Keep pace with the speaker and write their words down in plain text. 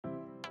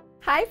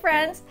Hi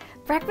friends!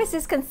 Breakfast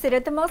is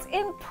considered the most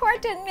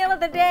important meal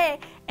of the day,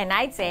 and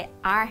I'd say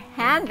our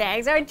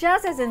handbags are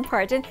just as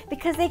important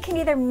because they can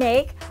either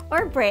make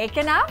or break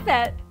an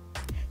outfit.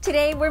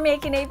 Today we're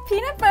making a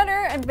peanut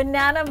butter and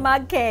banana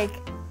mug cake,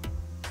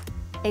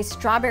 a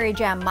strawberry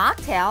jam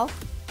mocktail,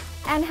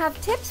 and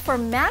have tips for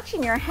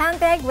matching your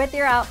handbag with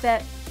your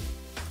outfit.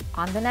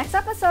 On the next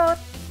episode.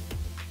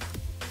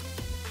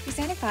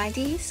 Presented by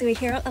the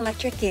Superhero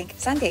Electric Gig,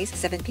 Sundays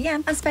 7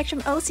 p.m. on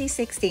Spectrum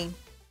OC16.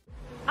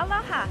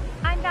 Aloha,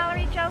 I'm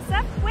Valerie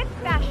Joseph with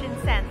Fashion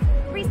Sense,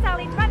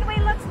 restyling runway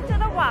looks to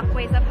the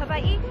walkways of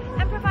Hawaii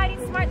and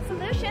providing smart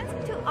solutions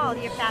to all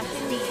your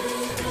fashion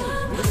needs.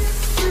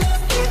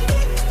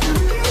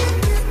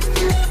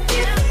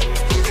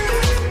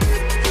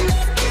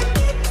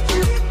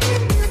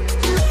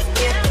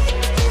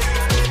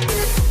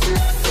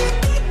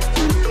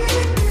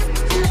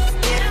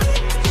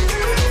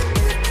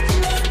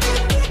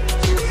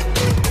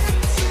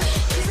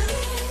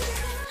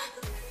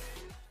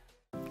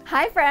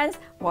 Hi friends,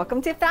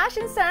 welcome to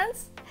Fashion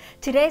Sense.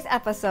 Today's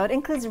episode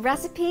includes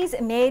recipes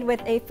made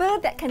with a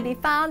food that can be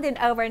found in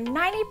over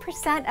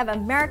 90% of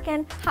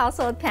American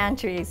household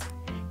pantries.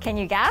 Can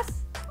you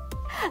guess?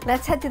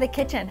 Let's head to the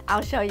kitchen,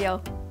 I'll show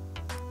you.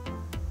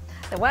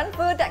 The one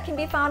food that can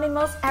be found in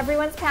most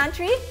everyone's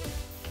pantry?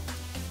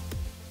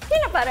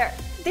 Peanut butter.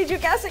 Did you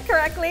guess it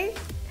correctly?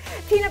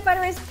 Peanut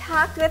butter is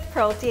packed with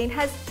protein,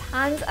 has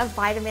tons of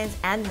vitamins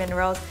and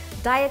minerals,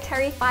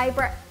 dietary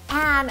fiber,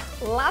 and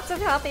lots of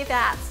healthy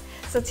fats.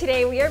 So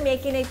today we are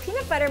making a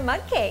peanut butter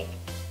mug cake.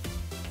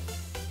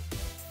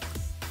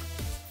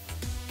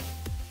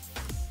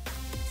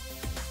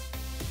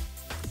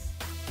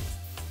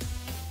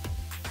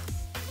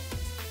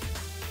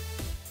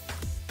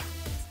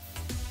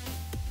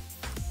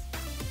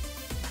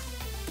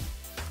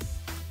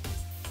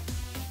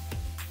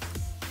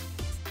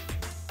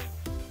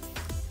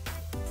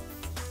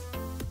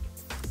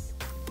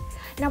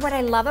 Now what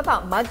I love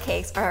about mug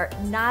cakes are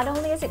not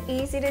only is it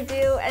easy to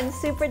do and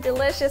super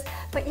delicious,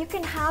 but you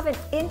can have an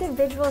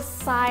individual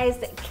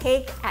sized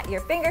cake at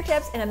your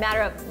fingertips in a matter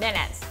of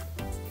minutes.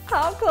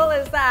 How cool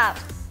is that?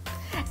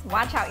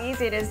 Watch how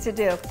easy it is to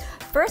do.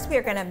 First we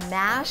are going to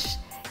mash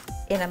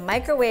in a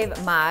microwave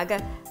mug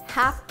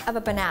half of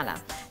a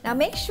banana. Now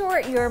make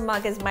sure your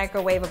mug is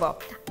microwavable.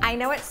 I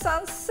know it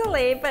sounds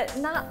silly, but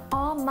not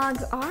all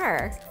mugs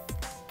are.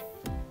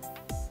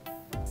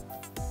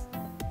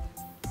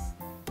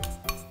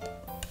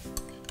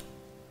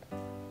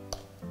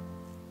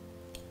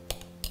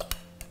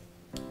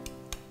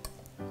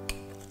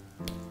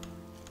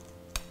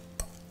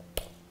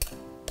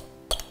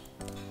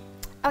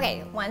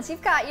 Okay, once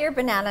you've got your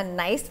banana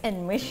nice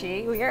and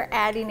mushy, we are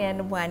adding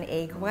in 1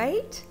 egg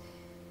white,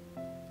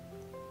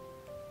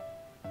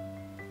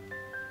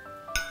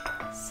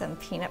 some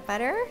peanut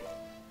butter.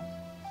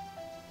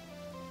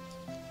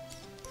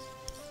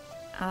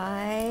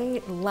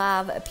 I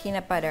love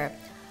peanut butter.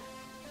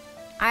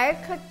 I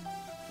could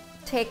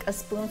take a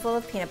spoonful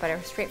of peanut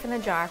butter straight from the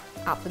jar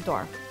out the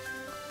door.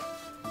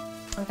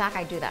 In fact,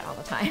 I do that all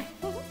the time.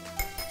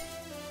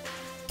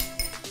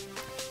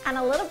 And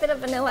a little bit of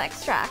vanilla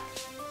extract.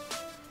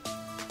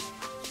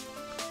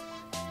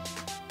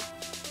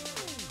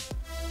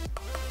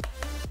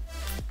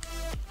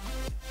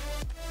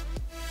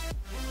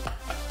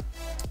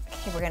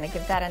 Okay, we're going to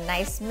give that a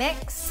nice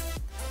mix.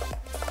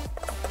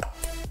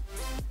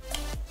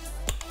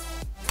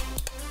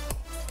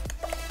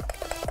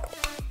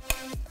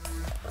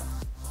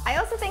 I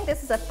also think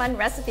this is a fun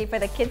recipe for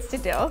the kids to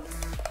do.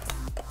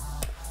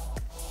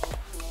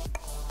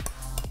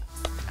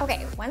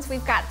 Okay, once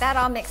we've got that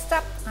all mixed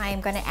up, I'm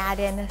going to add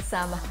in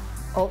some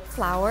oat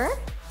flour,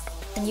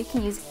 and you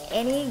can use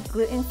any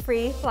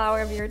gluten-free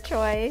flour of your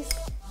choice.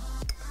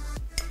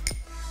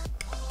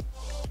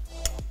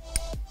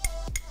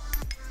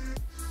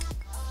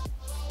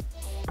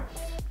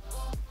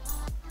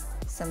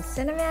 Some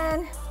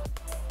cinnamon,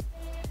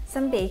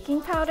 some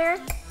baking powder,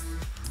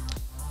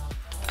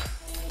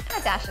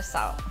 a dash of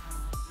salt.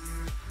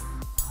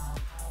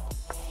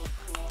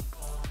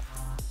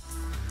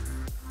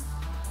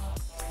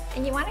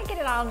 And you want to get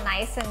it all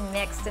nice and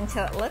mixed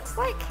until it looks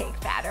like cake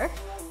batter.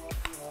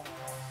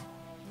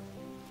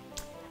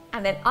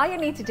 And then all you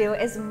need to do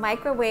is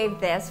microwave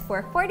this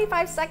for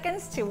 45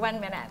 seconds to 1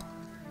 minute.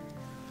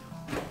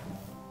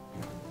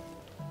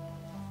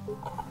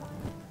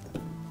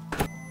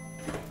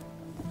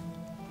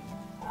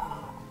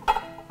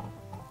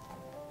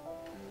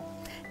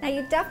 Now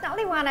you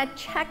definitely want to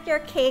check your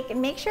cake and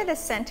make sure the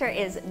center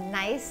is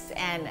nice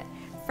and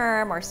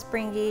firm or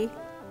springy.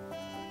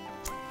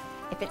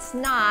 If it's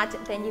not,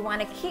 then you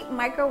want to keep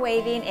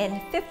microwaving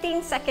in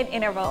 15-second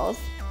intervals.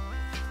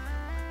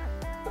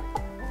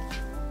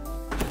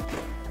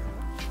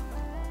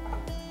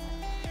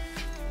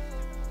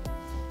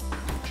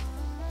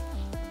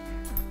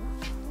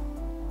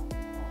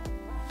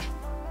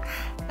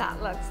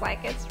 That looks like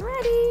it's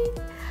ready.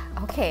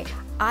 Okay,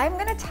 I'm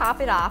going to top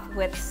it off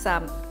with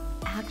some,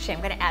 actually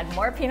I'm going to add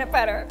more peanut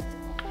butter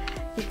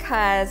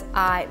because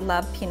I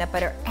love peanut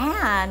butter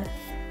and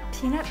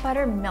peanut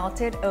butter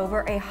melted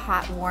over a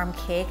hot, warm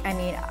cake. I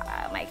mean,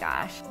 oh my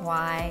gosh,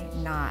 why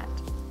not?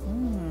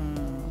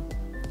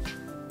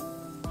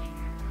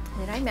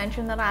 Did I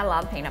mention that I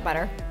love peanut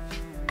butter?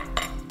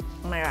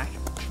 Oh my gosh,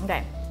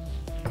 okay.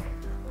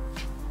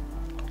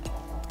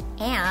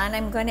 And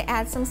I'm going to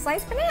add some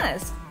sliced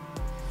bananas.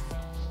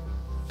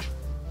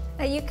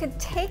 Now you could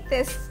take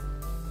this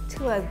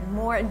to a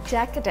more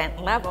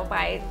decadent level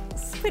by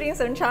putting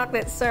some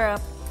chocolate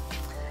syrup.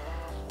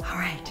 All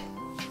right,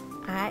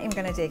 I am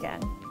gonna dig in.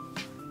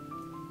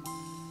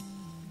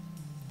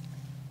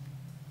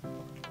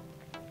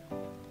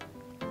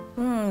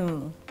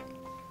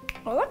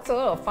 Well, that's a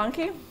little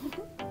funky,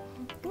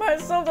 but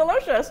it's so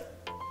delicious.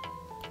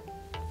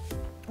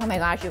 Oh my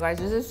gosh, you guys,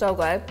 this is so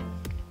good.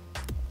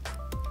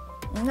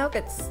 Look,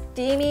 it's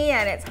steamy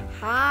and it's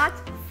hot,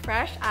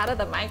 fresh out of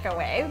the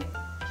microwave.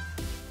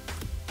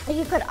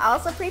 You could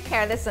also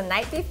prepare this the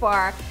night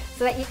before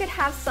so that you could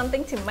have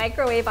something to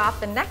microwave off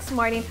the next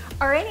morning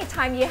or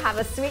anytime you have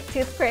a sweet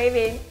tooth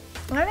craving.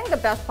 And I think the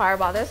best part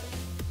about this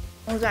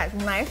is that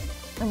it's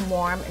nice and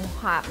warm and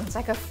hot. It's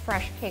like a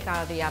fresh cake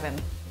out of the oven.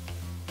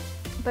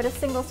 But a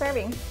single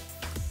serving.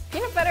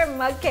 Peanut butter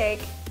mug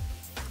cake.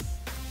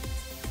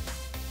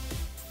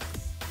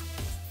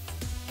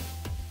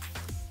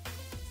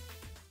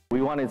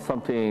 We wanted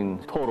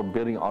something total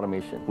building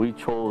automation. We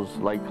chose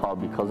Light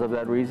Cloud because of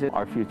that reason.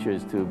 Our future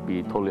is to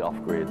be totally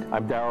off-grid.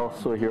 I'm Daryl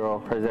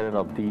Suehiro, president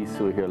of D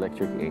Suehiro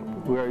Electric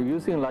Inc. We are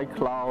using Light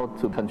Cloud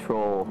to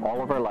control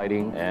all of our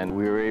lighting, and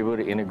we were able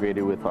to integrate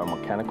it with our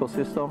mechanical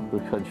system,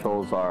 which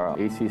controls our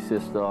AC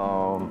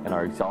system and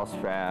our exhaust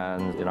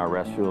fans in our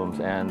restrooms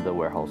and the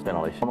warehouse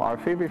ventilation. Our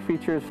favorite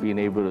feature is being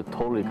able to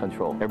totally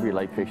control every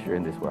light fixture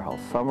in this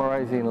warehouse.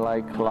 Summarizing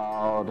Light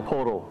Cloud,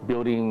 total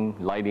building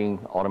lighting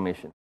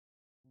automation.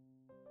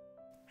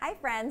 Hi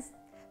friends!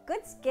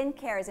 Good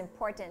skincare is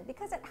important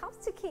because it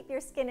helps to keep your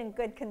skin in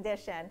good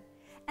condition.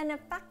 An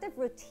effective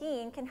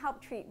routine can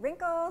help treat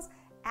wrinkles,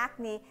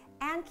 acne,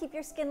 and keep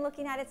your skin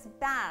looking at its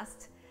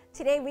best.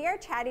 Today we are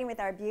chatting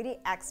with our beauty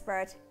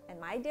expert and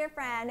my dear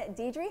friend,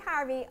 Deidre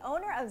Harvey,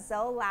 owner of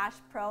Zoe Lash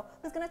Pro,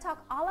 who's going to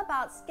talk all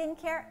about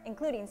skincare,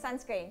 including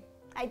sunscreen.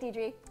 Hi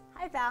Deidre.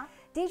 Hi Val.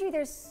 Deidre,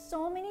 there's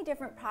so many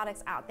different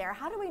products out there.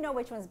 How do we know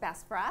which one's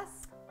best for us?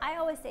 I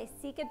always say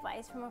seek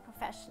advice from a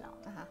professional.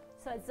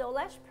 So at Zoe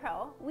Lash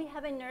Pro, we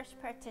have a nurse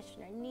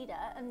practitioner, Nita,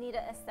 of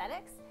Nita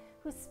Aesthetics,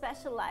 who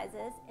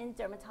specializes in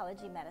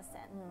dermatology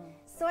medicine.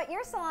 So at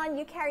your salon,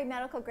 you carry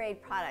medical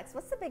grade products.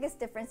 What's the biggest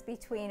difference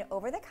between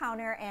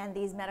over-the-counter and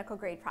these medical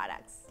grade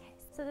products?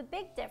 So the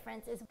big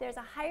difference is there's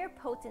a higher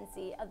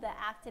potency of the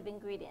active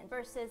ingredient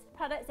versus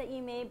products that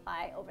you may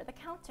buy over the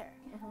counter.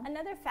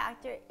 Another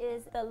factor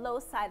is the low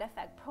side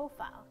effect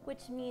profile,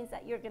 which means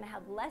that you're going to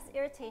have less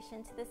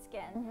irritation to the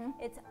skin.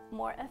 It's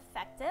more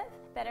effective,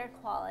 better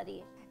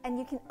quality. And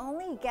you can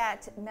only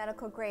get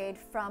medical grade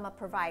from a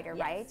provider,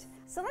 right?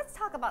 So let's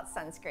talk about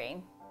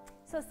sunscreen.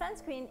 So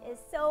sunscreen is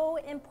so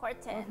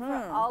important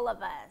for all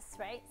of us,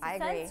 right? So I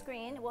agree.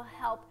 Sunscreen will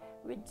help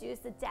reduce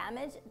the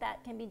damage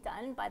that can be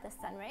done by the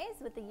sun rays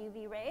with the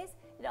UV rays.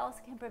 It also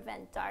can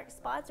prevent dark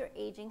spots or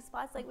aging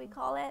spots like we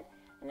call it.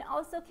 And it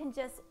also can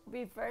just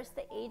reverse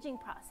the aging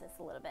process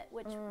a little bit,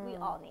 which we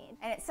all need.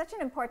 And it's such an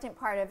important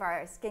part of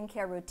our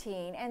skincare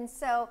routine. And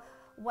so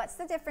what's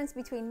the difference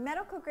between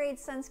medical grade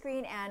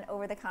sunscreen and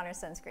over-the-counter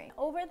sunscreen?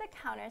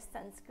 Over-the-counter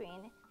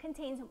sunscreen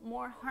contains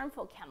more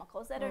harmful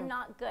chemicals that are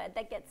not good,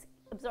 that gets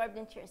absorbed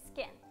into your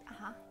skin.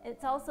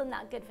 It's also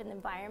not good for the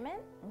environment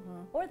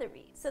or the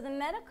reef. So the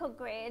medical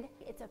grade,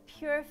 it's a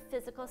pure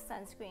physical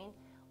sunscreen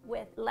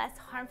with less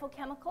harmful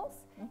chemicals.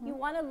 You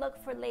want to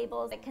look for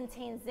labels that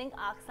contain zinc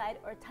oxide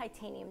or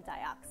titanium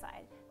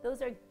dioxide.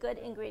 Those are good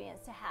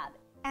ingredients to have.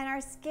 And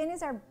our skin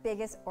is our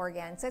biggest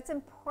organ, so it's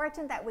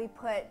important that we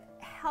put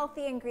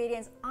healthy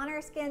ingredients on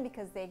our skin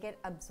because they get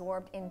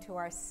absorbed into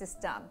our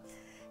system.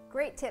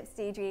 Great tips,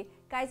 Deidre.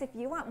 Guys, if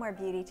you want more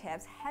beauty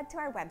tips, head to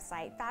our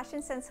website,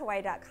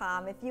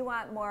 fashionsenshawaii.com. If you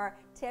want more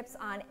tips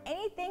on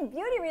anything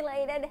beauty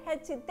related,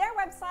 head to their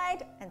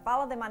website and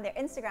follow them on their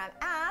Instagram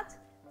at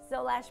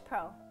Zoe Lash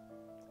Pro.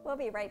 We'll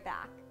be right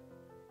back.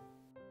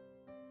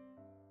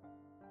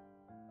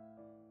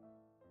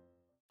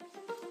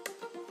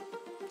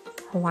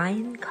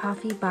 Hawaiian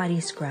Coffee Body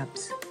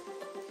Scrubs.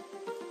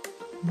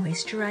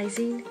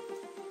 Moisturizing,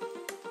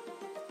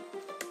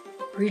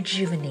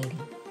 rejuvenating,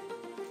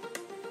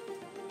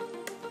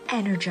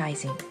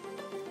 energizing,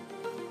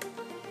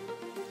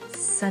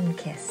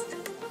 sun-kissed,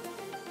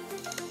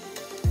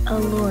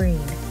 alluring,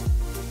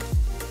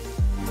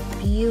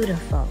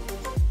 beautiful,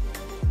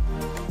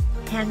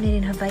 handmade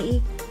in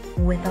Hawaii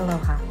with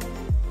aloha.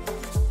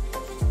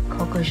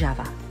 Coco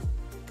Java.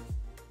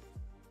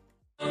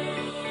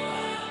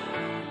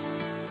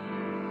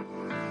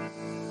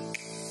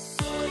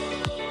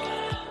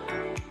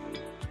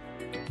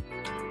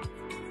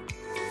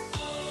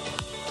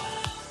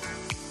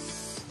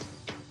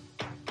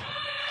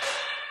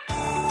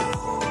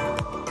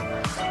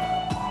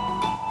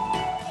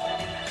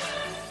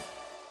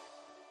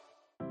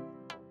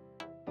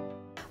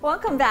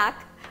 Welcome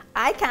back.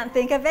 I can't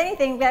think of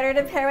anything better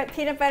to pair with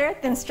peanut butter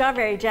than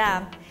strawberry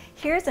jam.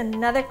 Here's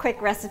another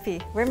quick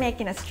recipe. We're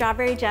making a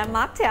strawberry jam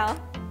mocktail.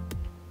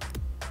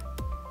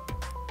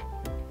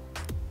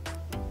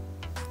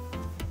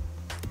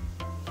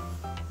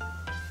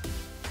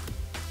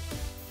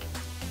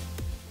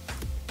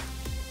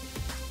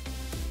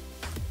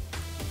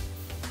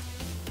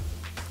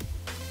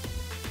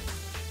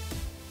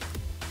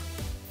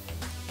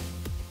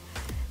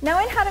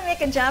 Knowing how to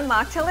make a jam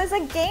mocktail is a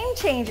game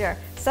changer,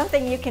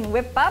 something you can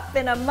whip up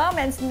in a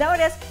moment's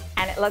notice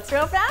and it looks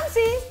real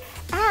fancy.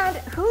 And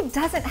who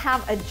doesn't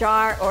have a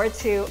jar or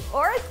 2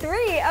 or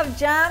 3 of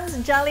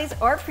jams, jellies,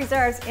 or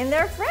preserves in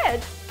their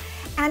fridge?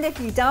 And if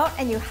you don't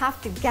and you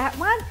have to get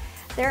one,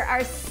 there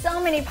are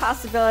so many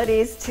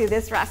possibilities to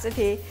this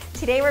recipe.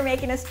 Today we're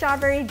making a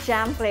strawberry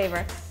jam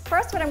flavor.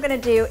 First, what I'm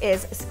going to do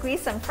is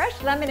squeeze some fresh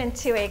lemon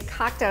into a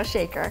cocktail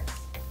shaker.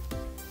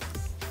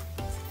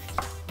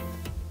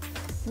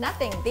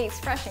 Nothing beats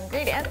fresh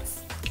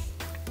ingredients.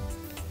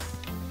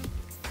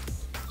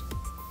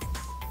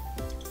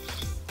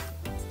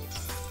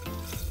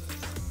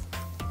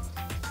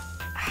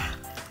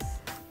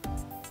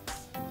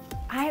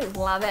 I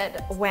love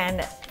it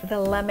when the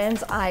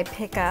lemons I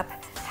pick up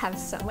have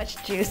so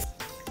much juice.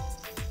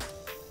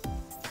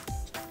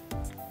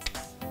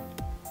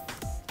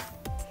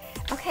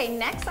 Okay,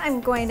 next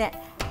I'm going to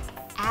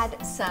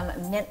add some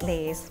mint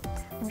leaves.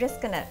 I'm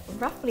just going to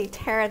roughly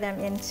tear them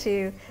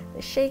into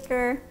the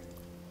shaker.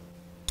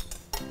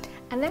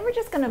 And then we're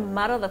just going to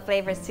muddle the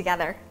flavors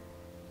together.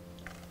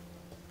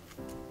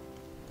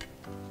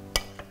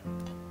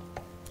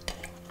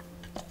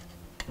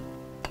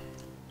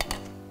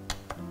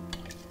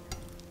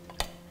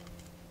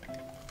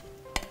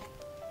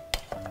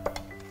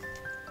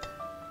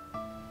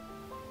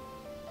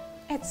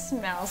 It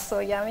smells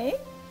so yummy.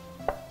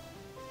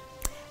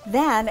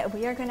 Then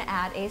we are going to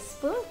add a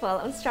spoonful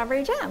of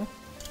strawberry jam.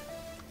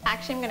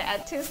 Actually, I'm going to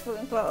add 2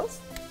 spoonfuls.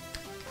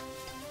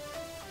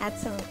 Add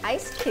some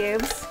ice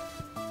cubes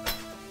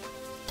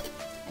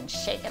and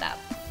shake it up.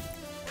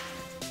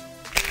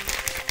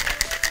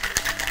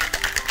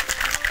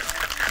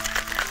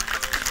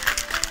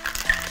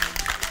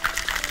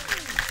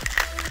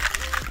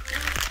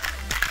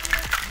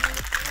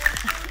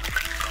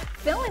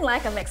 Feeling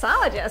like a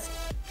mixologist.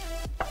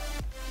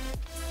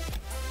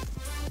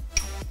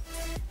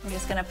 I'm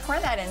just going to pour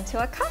that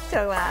into a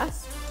cocktail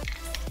glass.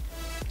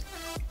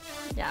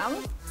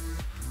 Yum.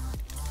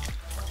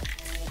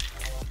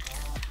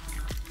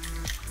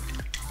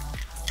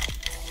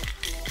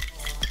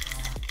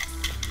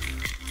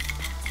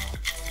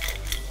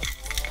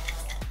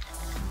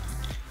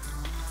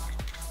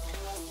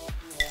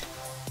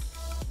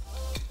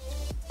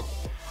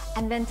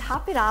 And then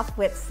top it off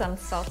with some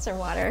seltzer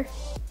water.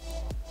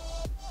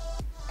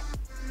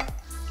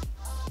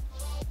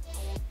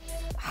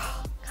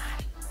 Oh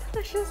gosh,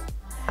 delicious.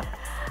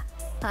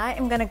 I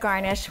am going to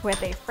garnish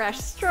with a fresh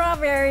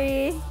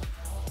strawberry.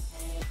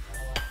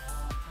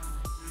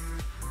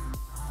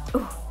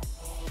 Ooh.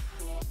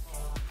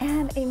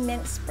 And a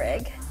mint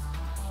sprig.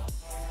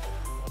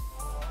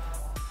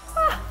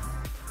 Oh,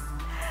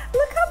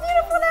 look how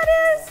beautiful that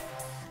is.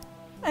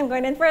 I'm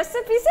going in for a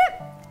sippy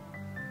sip.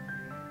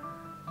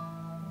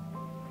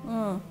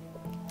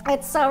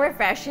 It's so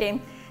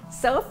refreshing,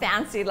 so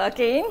fancy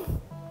looking.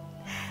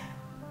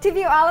 To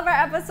view all of our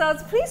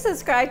episodes, please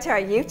subscribe to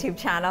our YouTube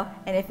channel.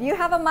 And if you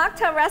have a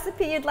mocktail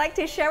recipe you'd like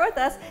to share with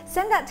us,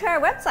 send that to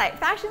our website,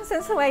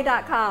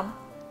 fashionsenseaway.com.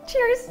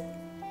 Cheers!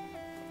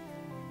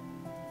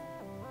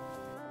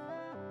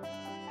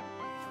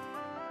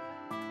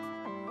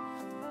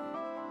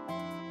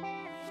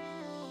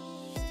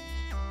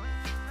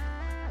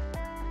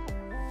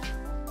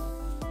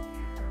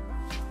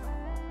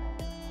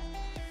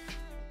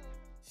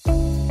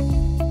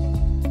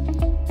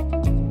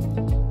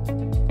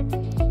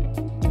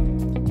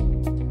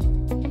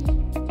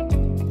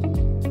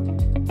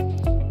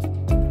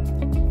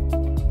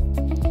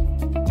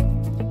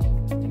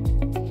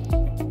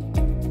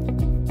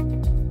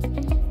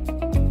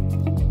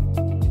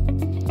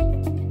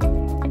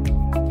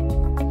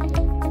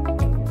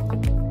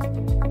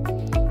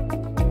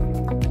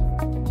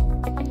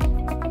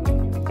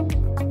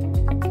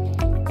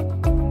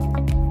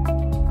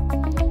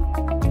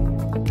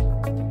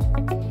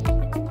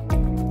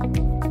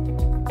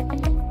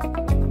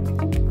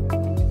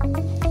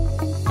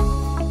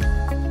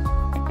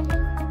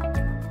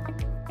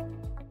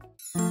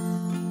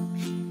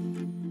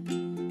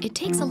 It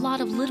takes a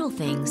lot of little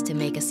things to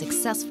make a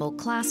successful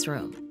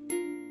classroom.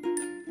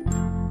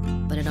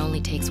 But it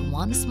only takes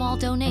one small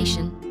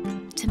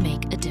donation to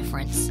make a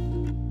difference.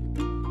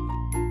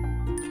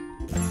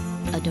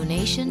 A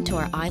donation to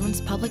our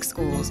island's public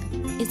schools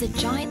is a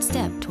giant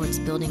step towards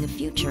building a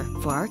future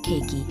for our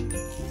keiki.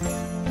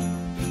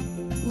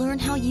 Learn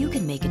how you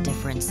can make a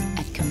difference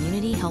at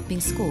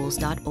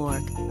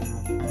communityhelpingschools.org.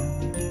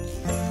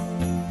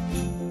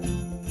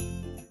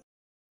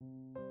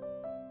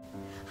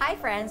 Hi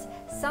friends,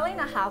 selling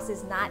a house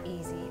is not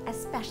easy,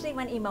 especially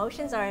when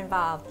emotions are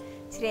involved.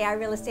 Today, our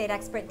real estate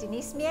expert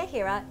Denise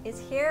Miyahira is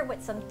here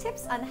with some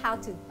tips on how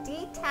to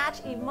detach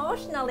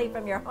emotionally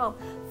from your home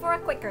for a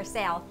quicker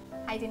sale.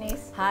 Hi,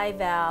 Denise. Hi,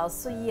 Val.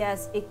 So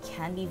yes, it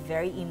can be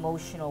very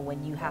emotional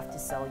when you have to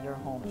sell your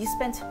home. You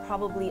spent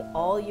probably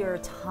all your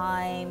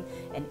time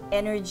and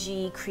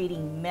energy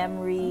creating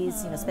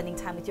memories, spending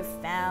time with your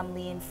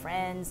family and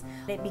friends.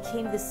 It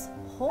became this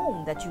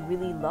home that you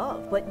really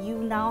love, but you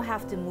now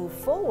have to move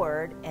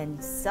forward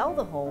and sell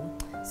the home.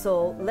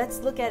 So let's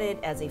look at it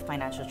as a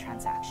financial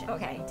transaction.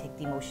 Okay. Right? Take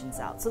the emotions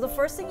out. So the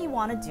first thing you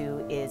want to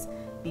do is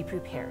be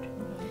prepared.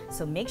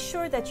 So make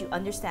sure that you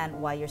understand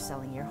why you're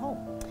selling your home.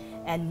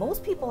 And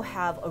most people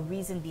have a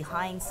reason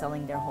behind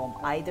selling their home.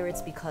 Either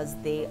it's because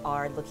they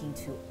are looking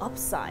to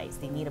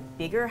upsize, they need a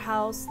bigger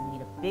house, they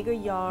need a bigger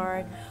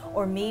yard,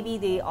 or maybe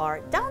they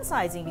are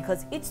downsizing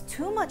because it's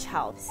too much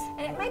house.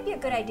 And it might be a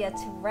good idea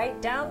to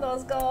write down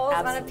those goals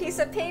on a piece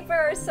of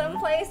paper or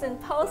someplace and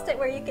post it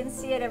where you can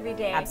see it every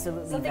day.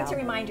 Absolutely, Something to Val.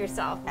 remind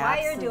yourself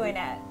why you're doing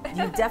it.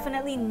 You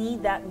definitely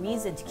need that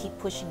reason to keep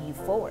pushing you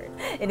forward.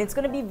 And it's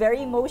going to be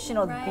very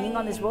emotional being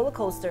on this roller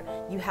coaster.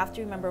 You have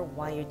to remember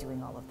why you're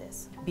doing all of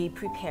this. Be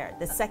prepared.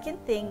 The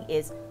second thing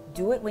is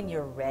do it when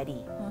you're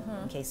ready.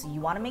 Okay, so you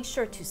want to make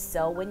sure to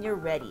sell when you're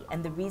ready.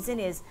 And the reason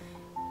is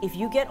if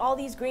you get all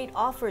these great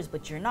offers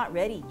but you're not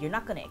ready, you're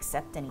not going to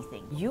accept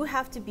anything. You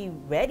have to be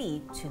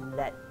ready to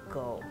let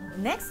go.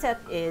 Next step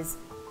is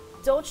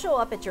don't show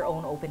up at your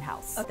own open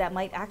house. That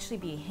might actually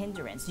be a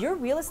hindrance. Your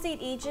real estate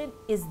agent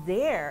is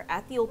there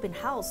at the open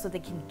house so they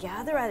can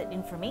gather that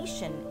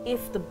information.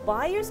 If the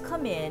buyers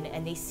come in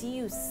and they see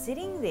you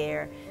sitting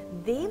there,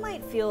 they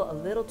might feel a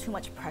little too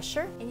much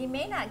pressure. And you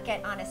may not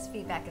get honest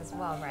feedback as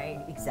well,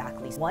 right?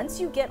 Exactly.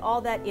 Once you get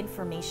all that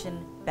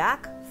information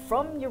back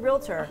from your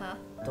realtor,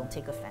 don't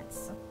take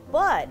offense.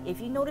 But if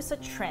you notice a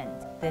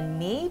trend, then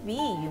maybe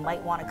you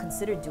might want to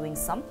consider doing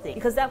something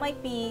because that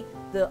might be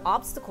the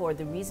obstacle or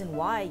the reason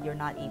why you're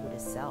not able to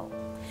sell.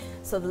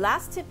 So the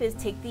last tip is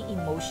take the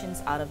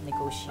emotions out of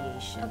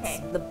negotiations.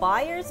 Okay. The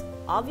buyers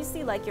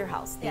obviously like your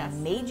house. They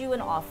made you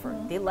an offer.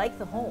 They like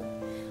the home.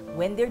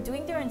 When they're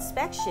doing their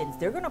inspections,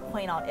 they're going to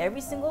point out every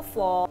single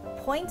flaw,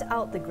 point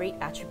out the great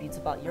attributes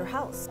about your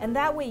house. And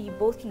that way you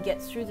both can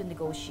get through the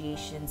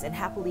negotiations and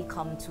happily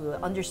come to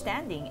an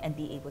understanding and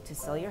be able to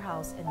sell your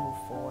house and move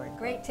forward.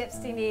 Great tips,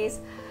 Denise.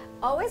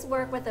 Always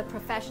work with a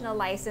professional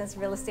licensed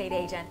real estate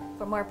agent.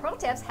 For more pro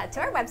tips, head to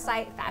our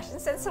website,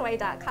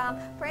 fashionsenseaway.com.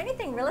 For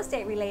anything real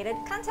estate related,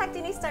 contact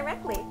Denise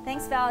directly.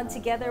 Thanks, Val, and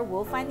together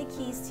we'll find the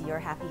keys to your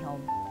happy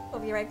home.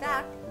 We'll be right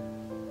back.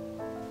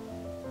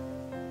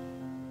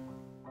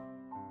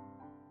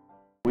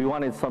 We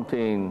wanted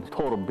something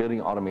total building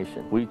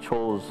automation. We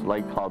chose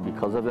light cloud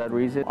because of that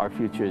reason. Our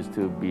future is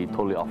to be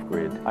totally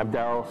off-grid. I'm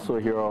Daryl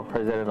Suahiro,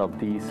 president of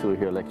D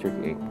Suahiro Electric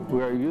Inc.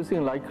 We are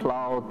using light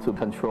cloud to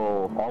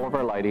control all of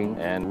our lighting,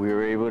 and we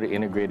were able to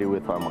integrate it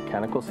with our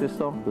mechanical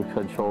system, which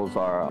controls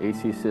our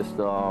AC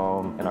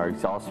system and our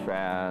exhaust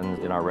fans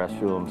in our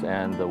restrooms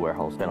and the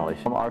warehouse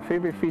ventilation. Our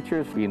favorite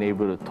feature is being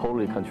able to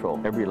totally control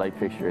every light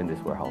fixture in this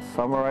warehouse.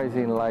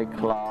 Summarizing light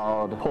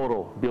cloud,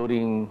 total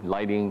building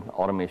lighting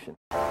automation.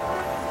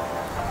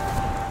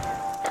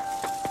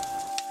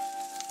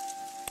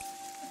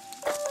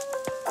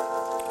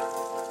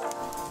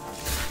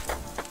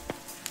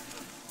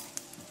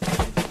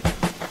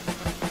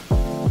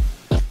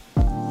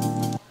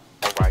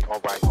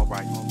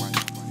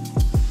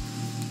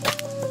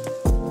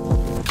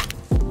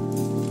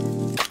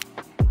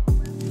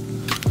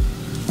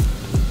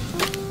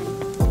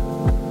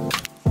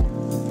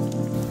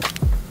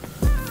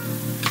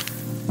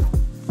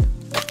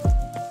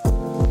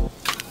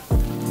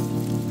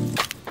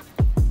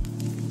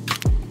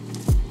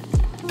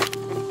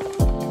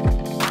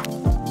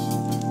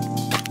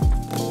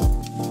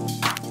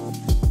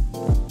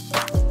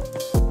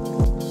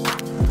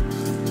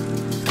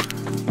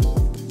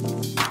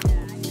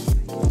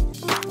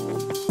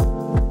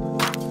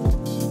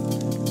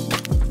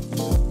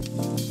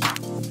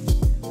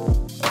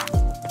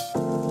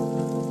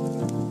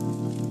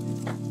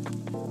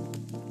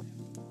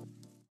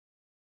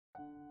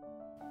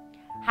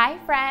 Hi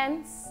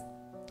friends,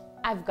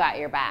 I've got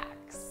your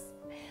backs.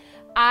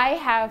 I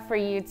have for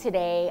you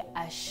today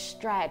a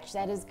stretch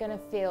that is gonna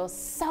feel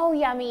so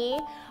yummy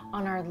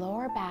on our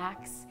lower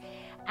backs.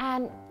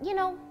 And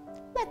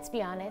let's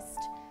be honest,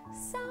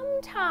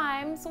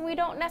 sometimes we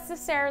don't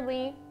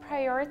necessarily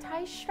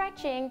prioritize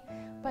stretching,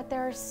 but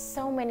there are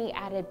so many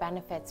added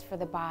benefits for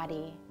the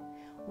body.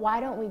 Why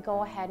don't we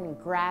go ahead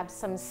and grab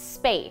some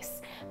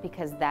space,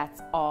 because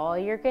that's all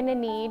you're gonna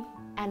need,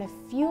 and a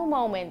few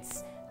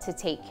moments to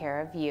take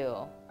care of you.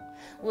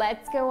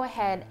 Let's go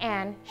ahead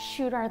and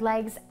shoot our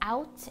legs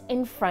out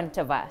in front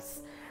of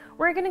us.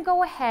 We're gonna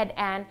go ahead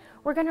and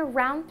we're gonna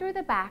round through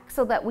the back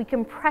so that we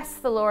can press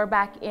the lower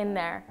back in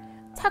there.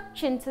 Tuck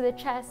chin to the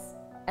chest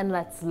and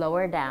let's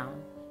lower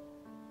down.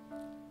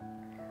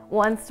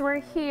 Once we're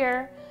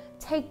here,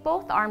 take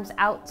both arms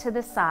out to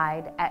the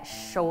side at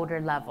shoulder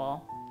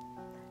level.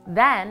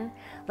 Then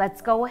let's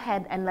go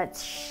ahead and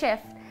let's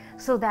shift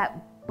so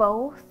that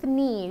both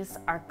knees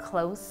are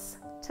close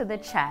to the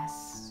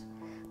chest.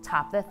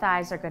 Top of the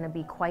thighs are going to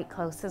be quite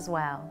close as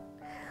well.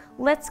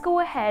 Let's go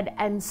ahead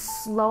and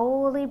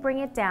slowly bring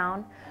it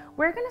down.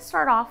 We're going to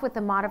start off with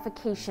a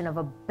modification of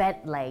a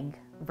bent leg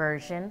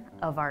version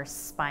of our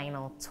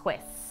spinal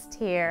twist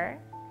here.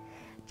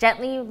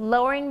 Gently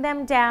lowering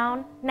them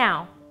down.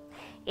 Now,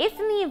 if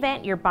in the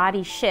event your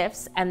body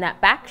shifts and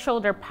that back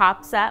shoulder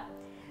pops up,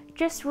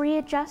 just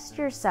readjust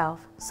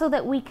yourself so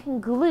that we can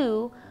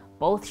glue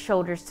both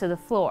shoulders to the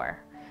floor.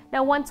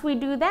 Now, once we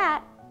do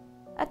that,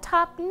 a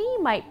top knee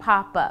might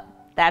pop up.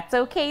 That's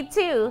okay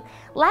too.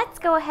 Let's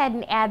go ahead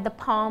and add the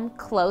palm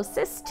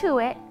closest to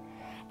it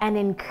and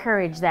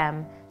encourage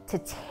them to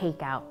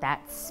take out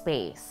that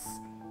space.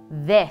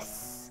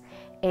 This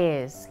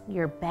is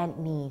your bent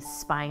knee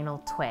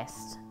spinal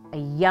twist, a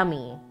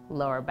yummy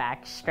lower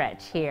back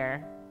stretch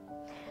here.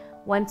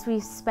 Once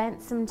we've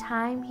spent some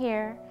time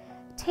here,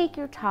 take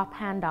your top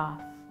hand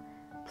off,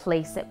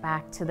 place it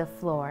back to the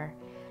floor.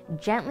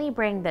 Gently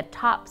bring the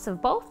tops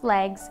of both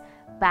legs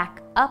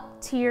back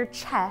up to your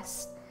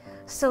chest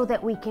so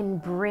that we can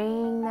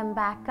bring them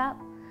back up.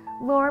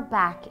 Lower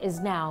back is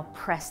now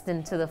pressed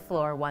into the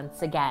floor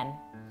once again.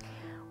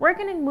 We're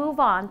going to move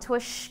on to a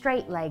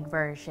straight leg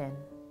version.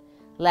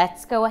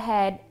 Let's go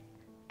ahead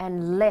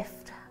and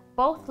lift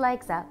both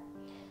legs up.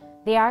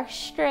 They are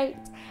straight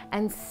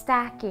and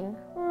stacking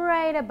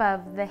right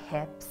above the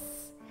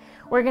hips.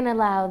 We're going to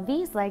allow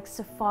these legs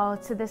to fall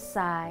to the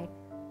side.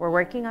 We're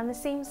working on the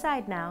same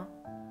side now.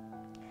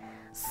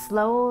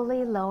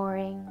 Slowly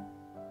lowering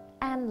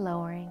and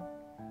lowering.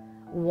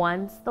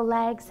 Once the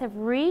legs have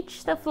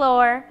reached the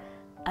floor,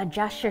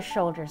 adjust your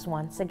shoulders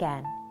once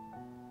again.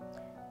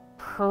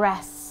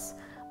 Press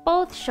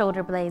both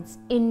shoulder blades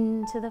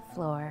into the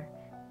floor,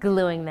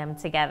 gluing them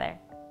together.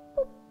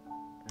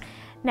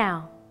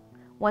 Now,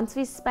 once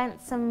we've spent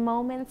some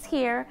moments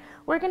here,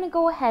 we're going to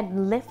go ahead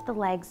and lift the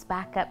legs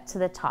back up to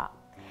the top.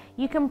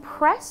 You can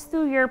press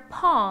through your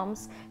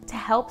palms to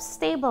help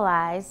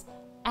stabilize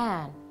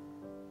and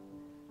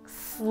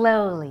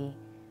slowly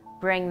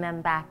bring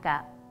them back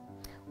up.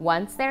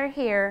 Once they're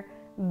here,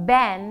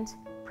 bend,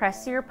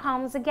 press your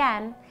palms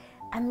again,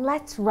 and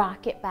let's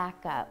rock it back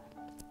up.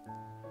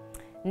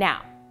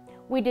 Now,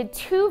 we did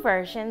two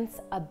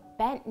versions, a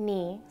bent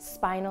knee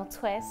spinal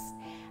twist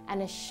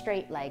and a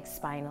straight leg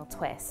spinal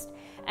twist.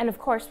 And of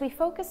course, we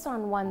focused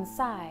on one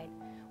side.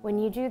 When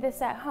you do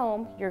this at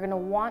home, you're going to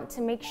want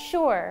to make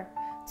sure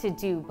to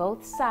do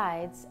both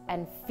sides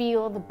and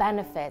feel the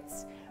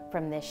benefits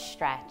from this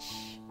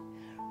stretch.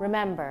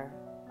 Remember,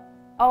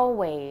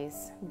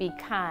 always be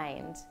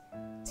kind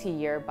to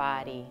your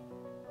body.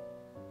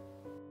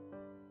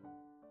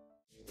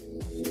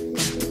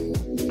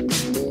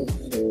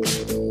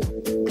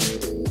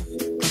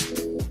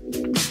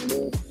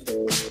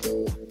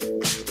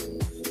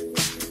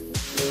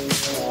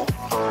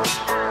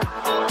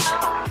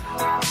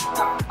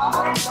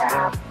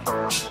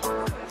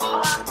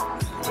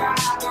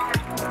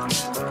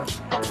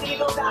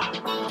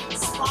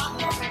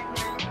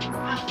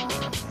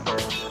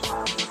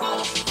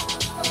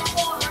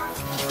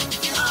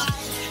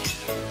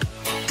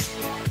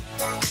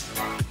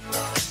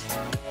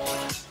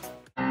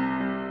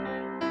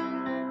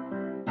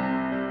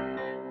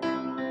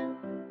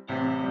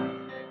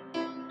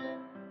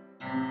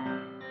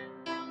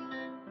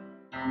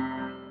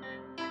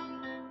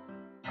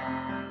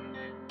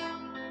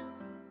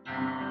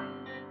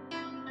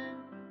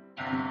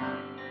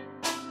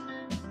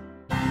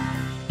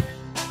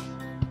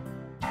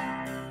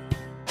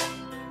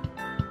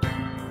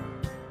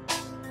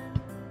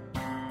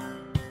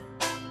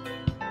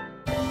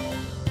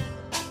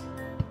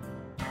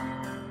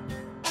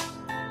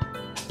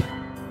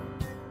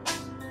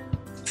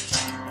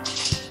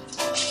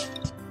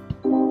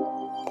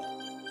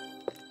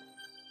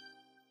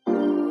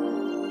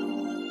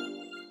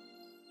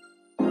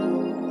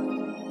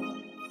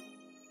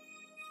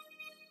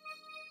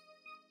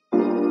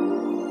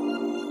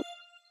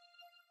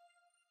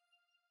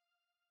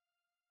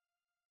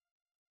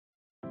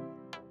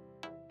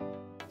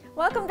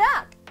 Welcome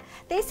back.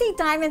 They say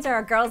diamonds are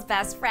a girl's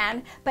best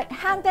friend, but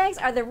handbags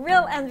are the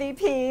real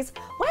MVPs.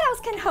 What else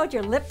can hold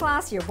your lip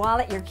gloss, your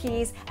wallet, your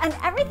keys, and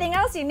everything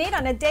else you need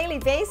on a daily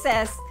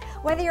basis?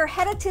 Whether you're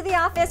headed to the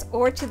office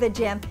or to the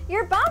gym,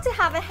 you're bound to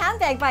have a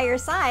handbag by your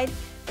side.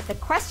 But the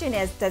question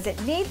is, does it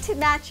need to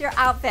match your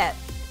outfit?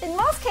 In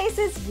most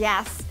cases,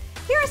 yes.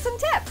 Here are some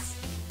tips.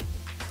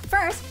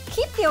 First,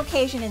 keep the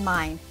occasion in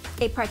mind.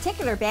 A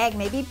particular bag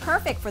may be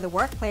perfect for the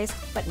workplace,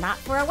 but not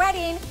for a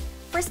wedding.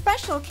 For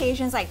special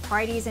occasions like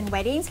parties and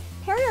weddings,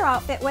 pair your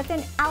outfit with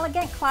an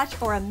elegant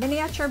clutch or a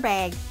miniature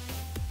bag.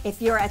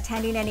 If you're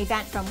attending an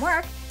event from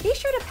work, be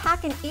sure to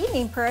pack an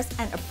evening purse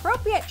and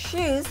appropriate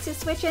shoes to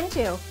switch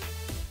into.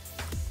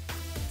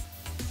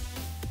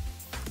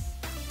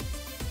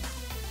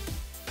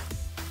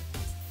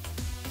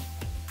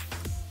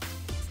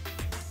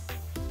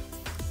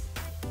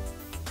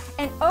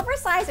 An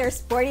oversized or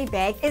sporty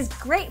bag is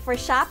great for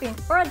shopping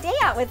or a day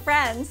out with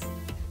friends.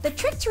 The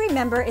trick to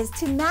remember is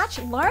to match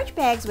large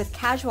bags with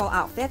casual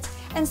outfits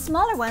and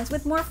smaller ones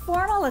with more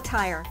formal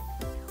attire.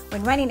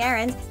 When running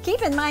errands,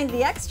 keep in mind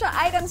the extra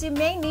items you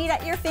may need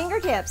at your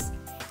fingertips.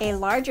 A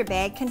larger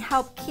bag can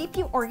help keep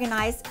you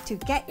organized to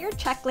get your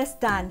checklist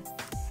done.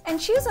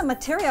 And choose a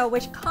material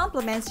which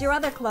complements your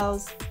other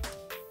clothes.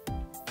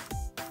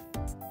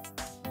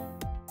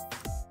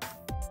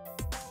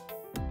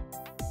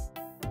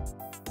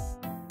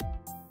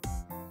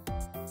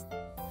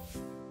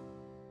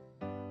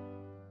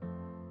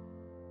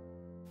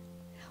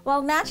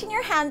 While matching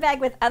your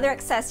handbag with other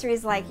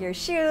accessories like your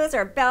shoes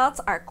or belts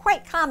are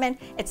quite common,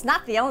 it's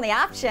not the only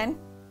option.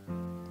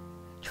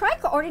 Try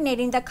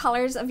coordinating the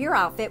colors of your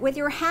outfit with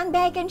your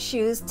handbag and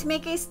shoes to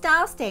make a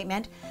style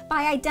statement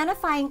by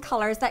identifying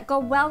colors that go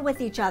well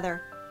with each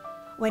other.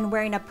 When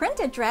wearing a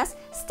printed dress,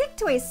 stick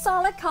to a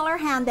solid color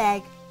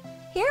handbag.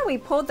 Here we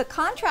pulled the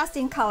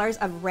contrasting colors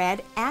of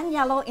red and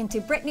yellow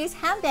into Brittany's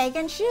handbag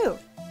and shoe.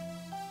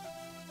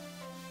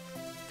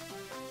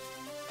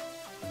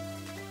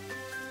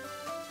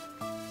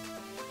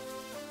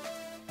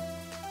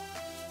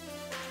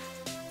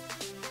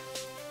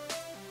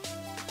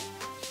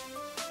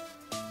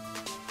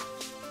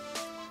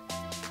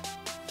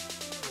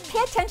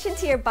 Pay attention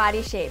to your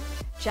body shape.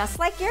 Just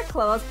like your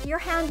clothes, your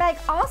handbag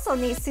also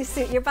needs to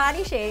suit your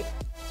body shape.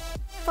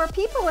 For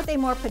people with a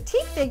more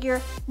petite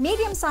figure,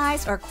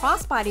 medium-sized or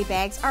crossbody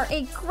bags are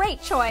a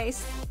great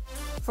choice.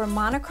 For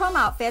monochrome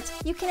outfits,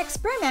 you can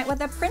experiment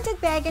with a printed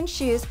bag and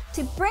shoes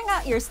to bring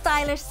out your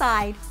stylish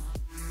side.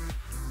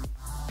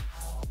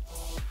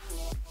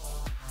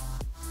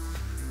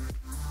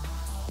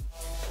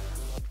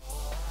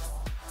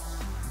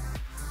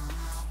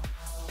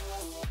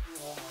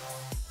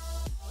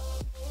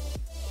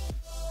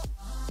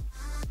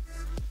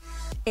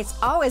 It's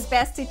always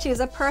best to choose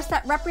a purse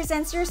that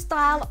represents your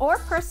style or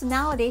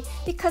personality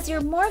because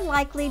you're more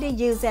likely to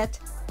use it.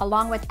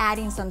 Along with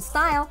adding some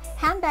style,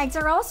 handbags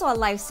are also a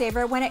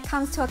lifesaver when it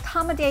comes to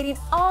accommodating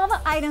all the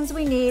items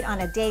we need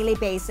on a daily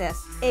basis.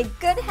 A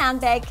good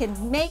handbag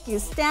can make you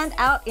stand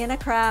out in a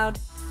crowd.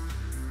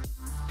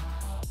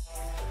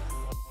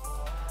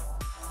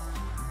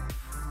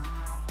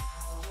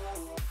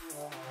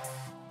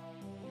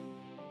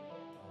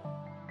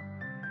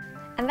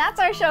 And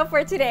that's our show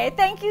for today.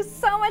 Thank you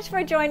so much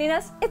for joining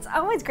us. It's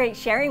always great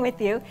sharing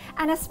with you.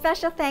 And a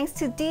special thanks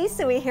to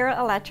Suihiro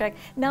Electric,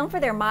 known for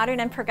their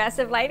modern and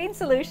progressive lighting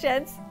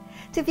solutions.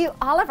 To view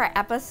all of our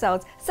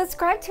episodes,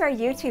 subscribe to our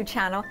YouTube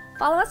channel,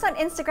 follow us on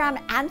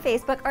Instagram and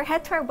Facebook, or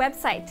head to our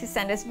website to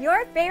send us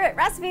your favorite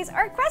recipes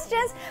or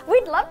questions.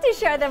 We'd love to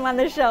share them on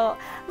the show.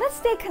 Let's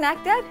stay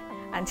connected.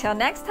 Until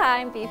next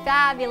time, be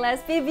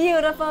fabulous, be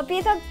beautiful, be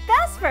the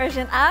best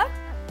version of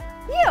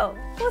you.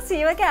 We'll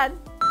see you again.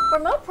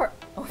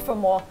 For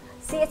more.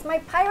 See, it's my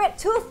pirate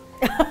tooth.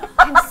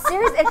 I'm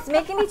serious. It's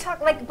making me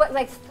talk like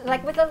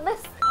with a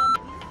lisp.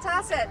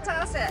 Toss it,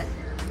 toss it.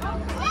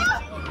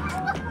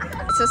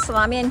 It's a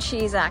salami and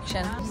cheese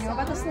action. You know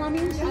about the salami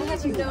and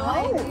cheese? You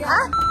know.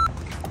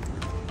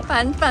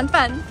 Fun, fun,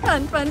 fun,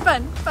 fun, fun,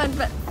 fun, fun,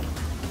 fun.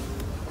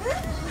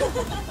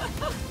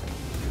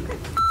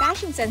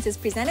 Fashion Sense is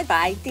presented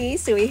by the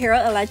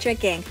Suihiro Electric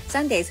Inc.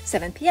 Sundays,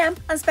 7 p.m.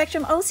 on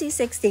Spectrum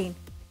OC16.